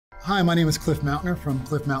Hi, my name is Cliff Mautner from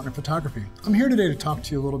Cliff Mautner Photography. I'm here today to talk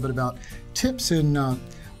to you a little bit about tips in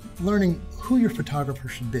learning who your photographer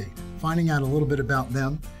should be, finding out a little bit about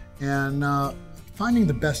them, and finding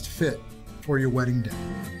the best fit for your wedding day.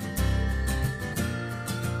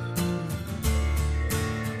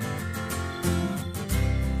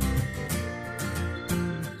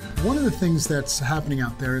 One of the things that's happening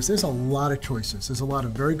out there is there's a lot of choices. There's a lot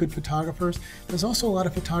of very good photographers. There's also a lot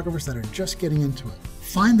of photographers that are just getting into it.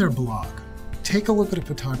 Find their blog. Take a look at a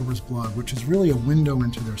photographer's blog, which is really a window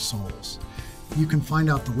into their souls. You can find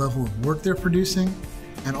out the level of work they're producing,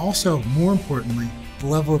 and also, more importantly, the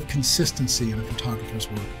level of consistency in a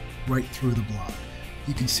photographer's work right through the blog.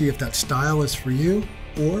 You can see if that style is for you,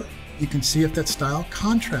 or you can see if that style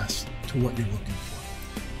contrasts to what you're looking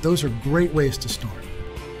for. Those are great ways to start.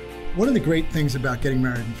 One of the great things about getting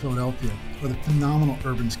married in Philadelphia are the phenomenal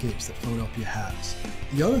urbanscapes that Philadelphia has.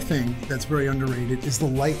 The other thing that's very underrated is the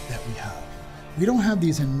light that we have. We don't have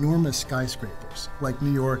these enormous skyscrapers like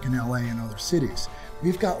New York and LA and other cities.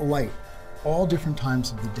 We've got light all different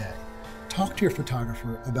times of the day. Talk to your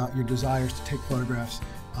photographer about your desires to take photographs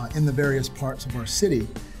in the various parts of our city,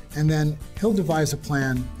 and then he'll devise a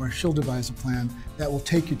plan, or she'll devise a plan that will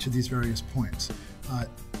take you to these various points.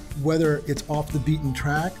 Whether it's off the beaten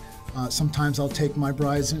track, sometimes I'll take my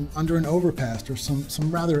brides under an overpass or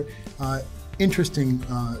some rather interesting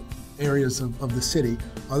areas of the city.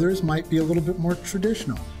 Others might be a little bit more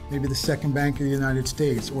traditional, maybe the Second Bank of the United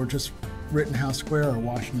States, or just Rittenhouse Square or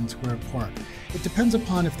Washington Square Park. It depends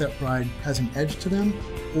upon if that bride has an edge to them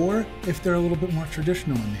or if they're a little bit more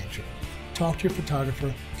traditional in nature. Talk to your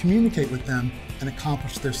photographer, communicate with them, and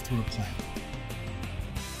accomplish this through a plan.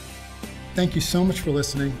 Thank you so much for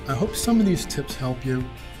listening. I hope some of these tips help you.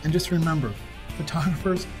 And just remember,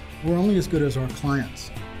 photographers, we're only as good as our clients.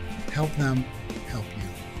 Help them,